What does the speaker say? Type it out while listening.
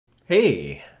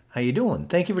Hey, how you doing?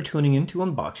 Thank you for tuning in to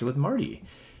Unboxing with Marty.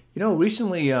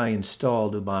 Recently I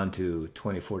installed Ubuntu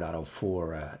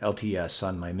 24.04 LTS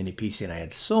on my mini PC and I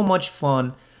had so much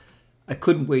fun. I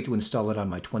couldn't wait to install it on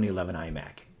my 2011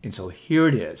 iMac. And so here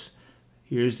it is.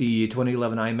 Here's the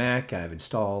 2011 iMac. I've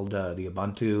installed the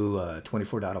Ubuntu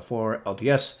 24.04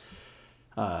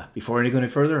 LTS. Before I go any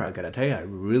further, I gotta tell you, I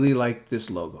really like this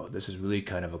logo. This is really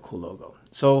kind of a cool logo.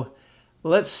 So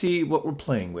let's see what we're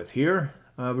playing with here.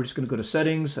 We're just going to go to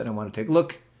settings, and I want to take a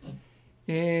look.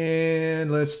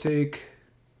 And let's go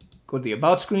to the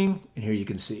About screen, and here you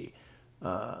can see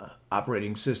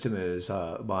operating system is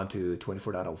Ubuntu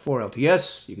 24.04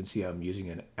 LTS. You can see I'm using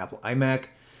an Apple iMac.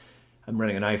 I'm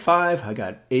running an i5. I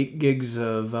got 8 gigs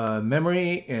of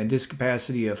memory and disk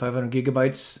capacity of 500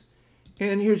 gigabytes.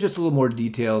 And here's just a little more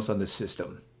details on the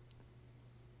system.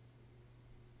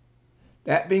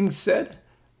 That being said,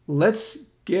 let's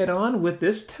get on with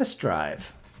this test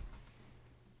drive.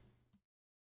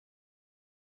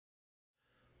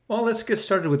 Well, let's get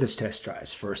started with this test drive.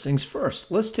 First things first,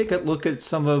 let's take a look at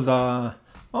some of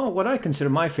what I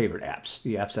consider my favorite apps,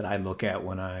 the apps that I look at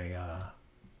when I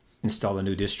install a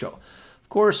new distro. Of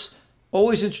course,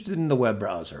 always interested in the web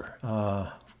browser.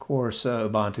 Of course,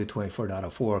 Ubuntu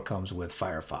 24.04 comes with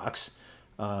Firefox.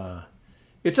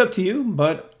 It's up to you,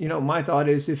 but my thought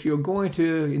is if you're going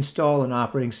to install an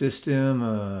operating system,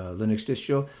 Linux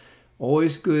distro,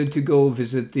 always good to go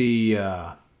visit the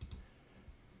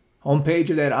homepage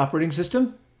of that operating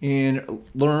system and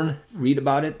read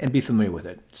about it, and be familiar with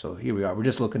it. So here we are. We're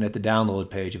just looking at the download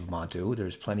page of Ubuntu.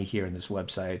 There's plenty here in this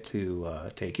website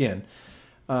to take in.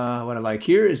 What I like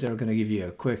here is they're going to give you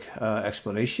a quick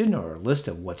explanation or a list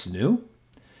of what's new.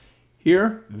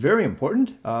 Here, very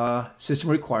important,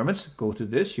 system requirements. Go through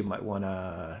this. You might want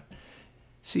to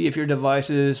see if your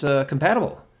device is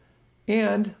compatible.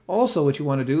 And also what you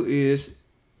want to do is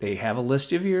they have a list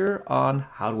here on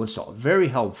how to install. Very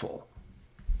helpful.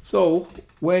 So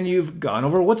when you've gone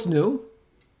over what's new,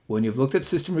 when you've looked at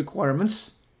system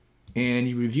requirements, and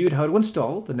you reviewed how to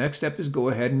install, the next step is go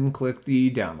ahead and click the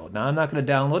download. Now I'm not going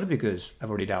to download it because I've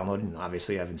already downloaded and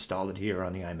obviously I've installed it here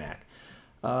on the iMac.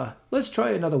 Let's try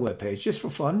another web page just for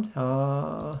fun.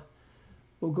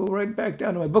 We'll go right back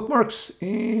down to my bookmarks,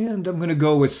 and I'm going to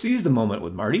go with Seize the Moment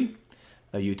with Marty,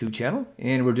 a YouTube channel,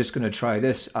 and we're just going to try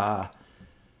this.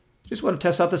 Just want to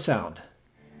test out the sound.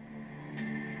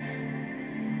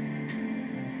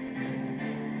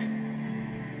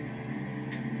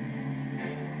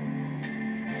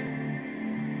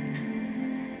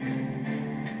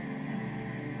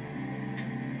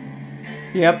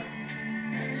 Yep.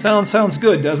 Sounds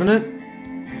good, doesn't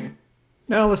it?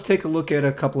 Now let's take a look at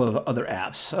a couple of other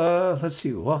apps. Let's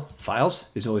see. Well, Files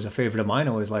is always a favorite of mine.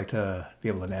 I always like to be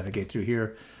able to navigate through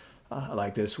here. I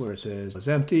like this where it says it's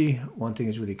empty. One thing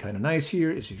is really kind of nice here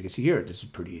is if you can see here, this is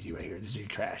pretty easy right here. This is your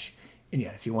trash. And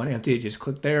yeah, if you want to empty it, just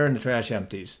click there and the trash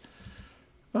empties.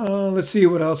 Let's see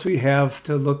what else we have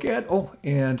to look at. Oh,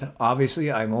 and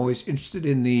obviously I'm always interested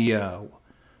in the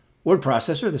word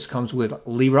processor. This comes with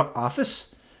LibreOffice.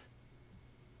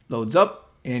 Loads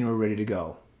up, and we're ready to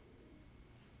go.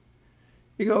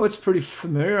 Here you go. It's pretty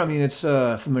familiar. I mean, it's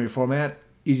a familiar format,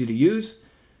 easy to use.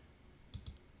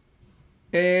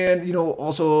 And,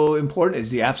 also important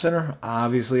is the App Center.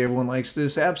 Obviously, everyone likes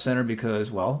this App Center because,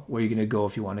 well, where are you going to go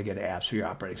if you want to get apps for your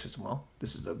operating system? Well,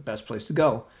 this is the best place to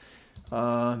go.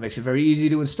 Makes it very easy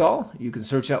to install. You can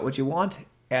search out what you want,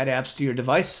 add apps to your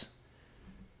device.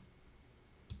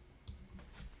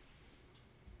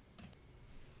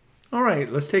 All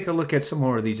right, let's take a look at some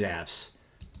more of these apps.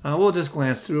 We'll just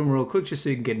glance through them real quick just so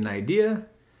you can get an idea.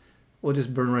 We'll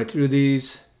just burn right through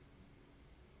these.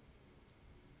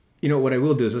 What I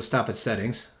will do is let's stop at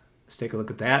settings. Let's take a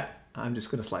look at that. I'm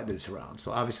just going to slide this around.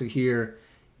 So obviously here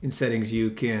in settings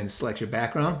you can select your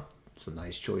background. Some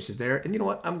nice choices there. And you know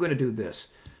what? I'm going to do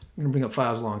this. I'm going to bring up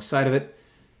files alongside of it.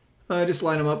 Just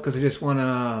line them up because I just want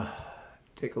to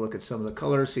take a look at some of the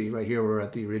colors. See right here we're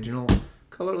at the original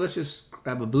color. Let's just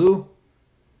grab a blue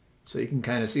so you can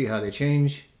kind of see how they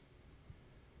change.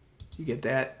 You get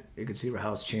that. You can see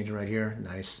how it's changing right here.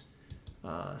 Nice.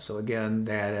 So again,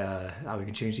 that how we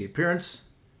can change the appearance.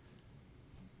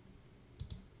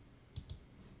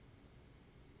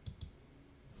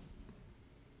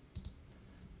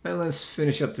 And let's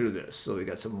finish up through this. So we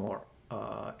got some more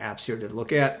apps here to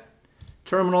look at.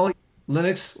 Terminal,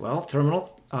 Linux, well,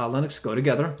 terminal, Linux go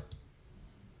together.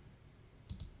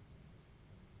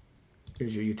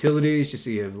 Here's your utilities, just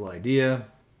so you have a little idea.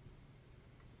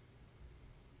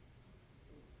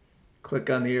 Click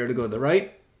on the arrow to go to the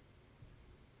right.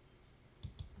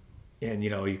 And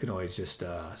you can always just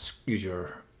use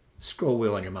your scroll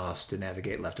wheel on your mouse to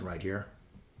navigate left and right here.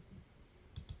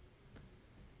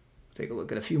 Take a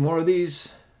look at a few more of these.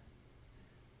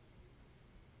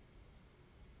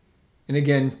 And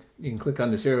again, you can click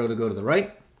on this arrow to go to the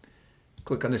right,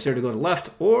 click on this arrow to go to the left,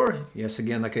 or, yes,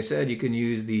 again, like I said, you can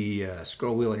use the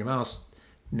scroll wheel on your mouse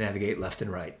to navigate left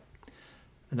and right.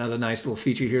 Another nice little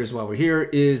feature here is while we're here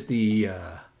is the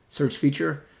search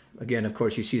feature. Again, of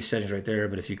course, you see settings right there,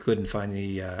 but if you couldn't find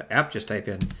the app, just type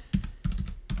in,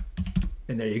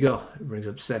 and there you go. It brings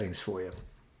up settings for you.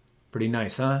 Pretty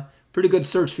nice, huh? Pretty good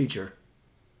search feature.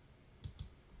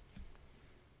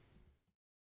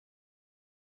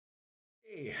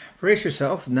 Hey, brace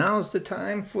yourself. Now's the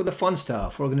time for the fun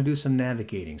stuff. We're going to do some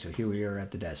navigating. So here we are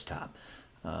at the desktop.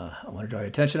 I want to draw your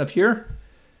attention up here.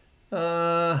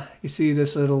 You see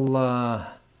this little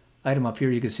item up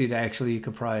here. You can see it actually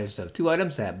comprised of two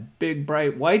items. That big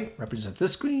bright white represents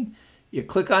this screen. You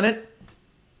click on it.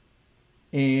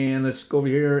 And let's go over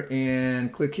here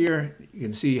and click here. You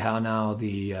can see how now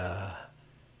the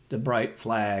bright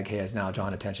flag has now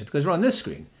drawn attention because we're on this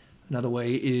screen. Another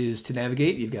way is to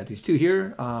navigate. You've got these two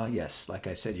here. Yes, like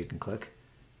I said, you can click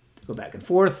to go back and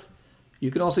forth.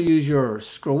 You can also use your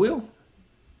scroll wheel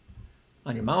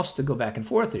on your mouse to go back and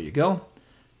forth. There you go.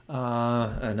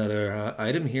 Another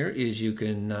item here is you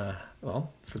can,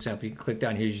 well, for example, you can click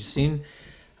down here as you've seen.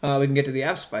 We can get to the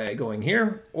apps by going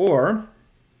here, or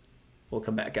we'll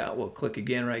come back out. We'll click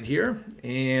again right here,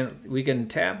 and we can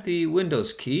tap the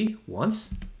Windows key once,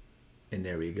 and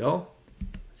there we go.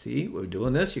 See, we're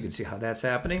doing this. You can see how that's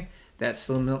happening. That's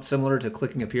similar to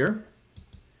clicking up here.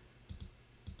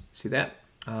 See that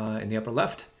in the upper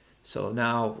left? So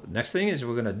now, next thing is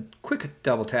we're going to quick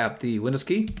double tap the Windows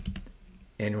key,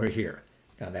 and we're here.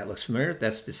 Now that looks familiar.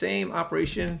 That's the same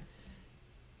operation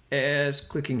as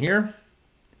clicking here.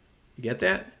 You get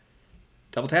that?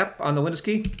 Double tap on the Windows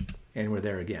key, and we're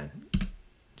there again.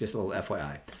 Just a little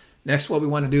FYI. Next, what we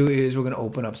want to do is we're going to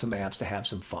open up some apps to have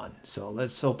some fun. So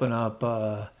let's open up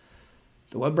the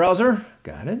web browser.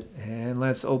 Got it. And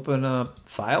let's open up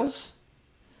Files.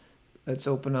 Let's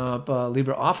open up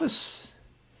LibreOffice.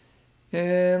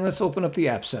 And let's open up the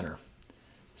App Center.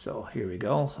 So here we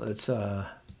go. Let's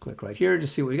click right here to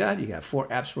see what we got. You got 4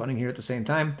 apps running here at the same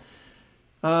time.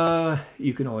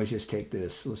 You can always just take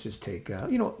this. Let's just take,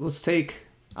 you know, let's take,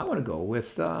 I want to go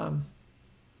with,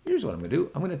 here's what I'm going to do.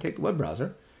 I'm going to take the web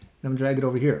browser. And I'm going to drag it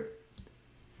over here.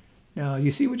 Now, you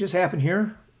see what just happened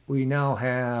here? We now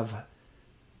have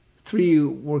 3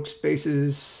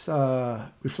 workspaces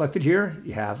reflected here.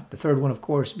 You have the third one, of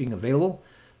course, being available.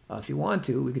 If you want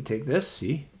to, we could take this.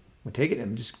 See? We'll take it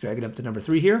and just drag it up to number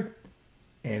 3 here.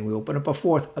 And we open up a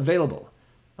 4th available.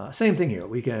 Same thing here.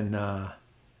 We can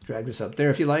drag this up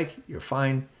there if you like. You're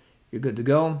fine. You're good to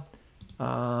go.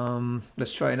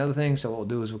 Let's try another thing. So what we'll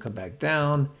do is we'll come back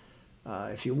down.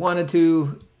 If you wanted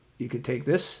to, you could take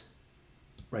this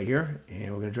right here, and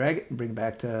we're going to drag it and bring it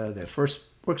back to the first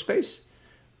workspace.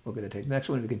 We're going to take the next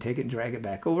one. We can take it and drag it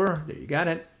back over. There you got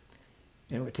it.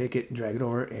 And we'll take it and drag it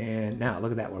over. And now,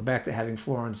 look at that. We're back to having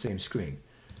 4 on the same screen.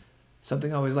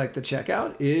 Something I always like to check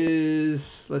out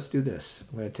is, let's do this.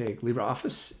 I'm going to take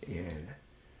LibreOffice and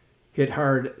hit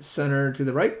hard center to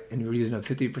the right. And we're using up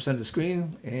 50% of the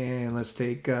screen. And let's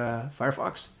take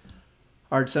Firefox.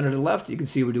 Hard center to the left. You can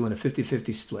see we're doing a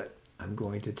 50-50 split. I'm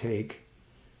going to take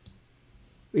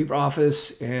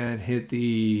LibreOffice and hit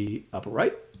the upper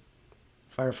right.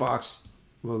 Firefox,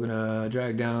 we're going to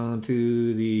drag down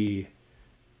to the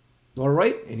lower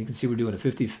right, and you can see we're doing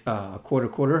a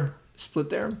quarter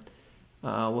split there.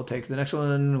 We'll take the next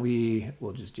one.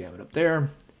 We'll just jam it up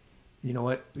there. You know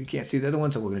what? We can't see the other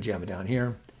one, so we're going to jam it down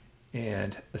here.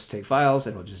 And let's take Files,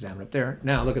 and we'll just jam it up there.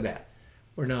 Now, look at that.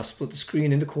 We're now split the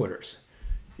screen into quarters.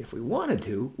 If we wanted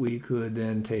to, we could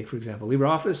then take, for example,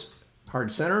 LibreOffice,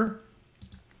 hard center,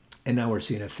 and now we're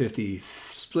seeing a 50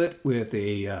 split with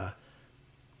a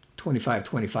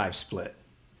 25-25 split.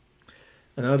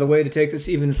 Another way to take this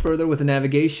even further with the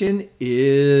navigation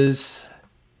is,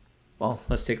 well,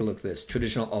 let's take a look at this.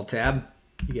 Traditional Alt-Tab.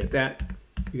 You get that?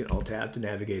 You can Alt-Tab to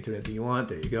navigate through anything you want.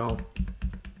 There you go.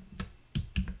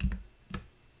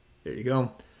 There you go.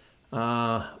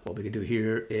 What we can do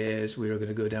here is we are going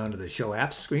to go down to the Show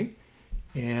Apps screen,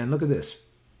 and look at this.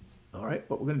 All right,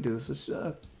 what we're going to do is let's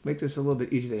make this a little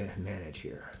bit easier to manage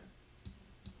here.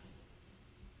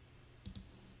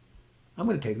 I'm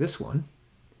going to take this one,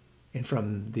 and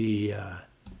from the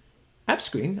app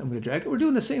screen, I'm going to drag it. We're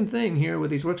doing the same thing here with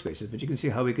these workspaces, but you can see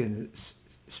how we can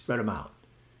spread them out.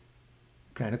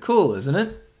 Kind of cool, isn't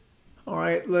it? All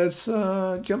right, let's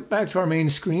jump back to our main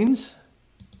screens.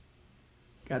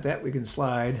 Got that? We can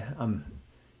slide. I'm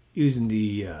using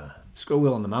the scroll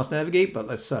wheel on the mouse navigate, but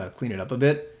let's clean it up a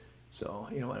bit. So,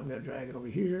 you know what, I'm going to drag it over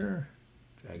here,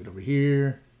 drag it over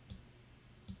here,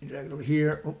 and drag it over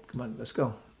here. Oh, come on, let's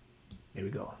go. There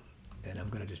we go. And I'm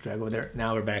going to just drag over there.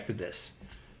 Now we're back to this.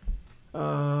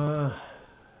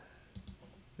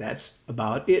 That's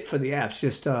about it for the apps.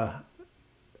 Just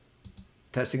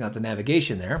testing out the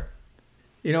navigation there.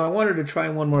 You know, I wanted to try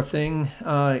one more thing.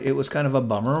 It was kind of a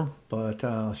bummer, but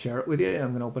I'll share it with you. I'm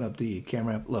going to open up the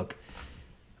camera app. Look,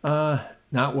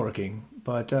 not working.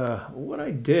 But what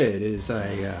I did is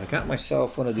I got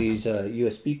myself one of these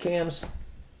USB cams.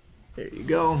 There you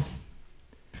go.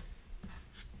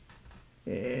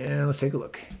 And let's take a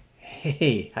look.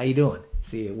 Hey, how you doing?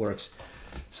 See, it works.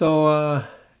 So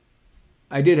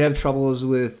I did have troubles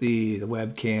with the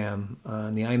webcam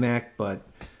on the iMac, but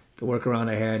the workaround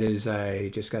I had is I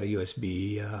just got a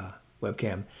USB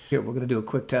webcam. Here, we're going to do a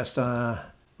quick test. We're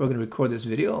going to record this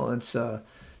video. Let's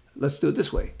do it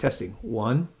this way. Testing.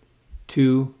 1,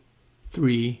 2,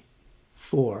 3,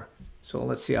 4. So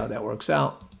let's see how that works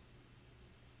out.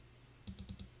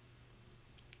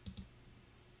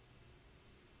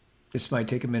 This might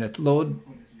take a minute to load.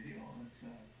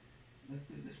 Let's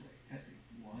do it this way. Testing.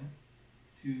 1,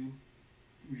 2,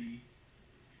 3,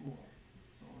 4.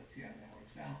 So let's see how that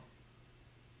works out.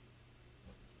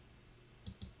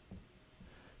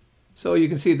 So you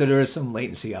can see that there is some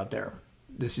latency out there.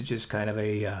 This is just kind of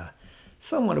a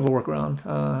somewhat of a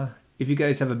workaround. If you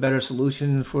guys have a better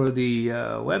solution for the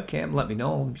webcam, let me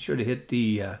know. Be sure to hit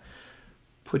the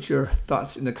put your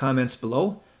thoughts in the comments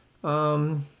below.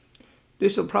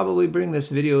 This will probably bring this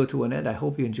video to an end. I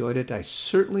hope you enjoyed it. I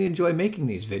certainly enjoy making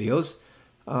these videos.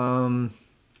 Again,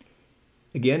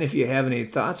 if you have any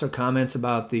thoughts or comments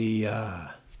about the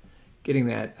getting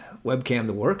that webcam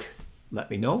to work,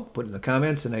 let me know. Put it in the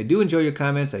comments. And I do enjoy your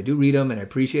comments. I do read them and I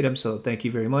appreciate them. So thank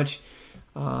you very much.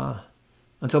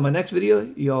 Until my next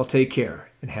video, you all take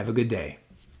care and have a good day.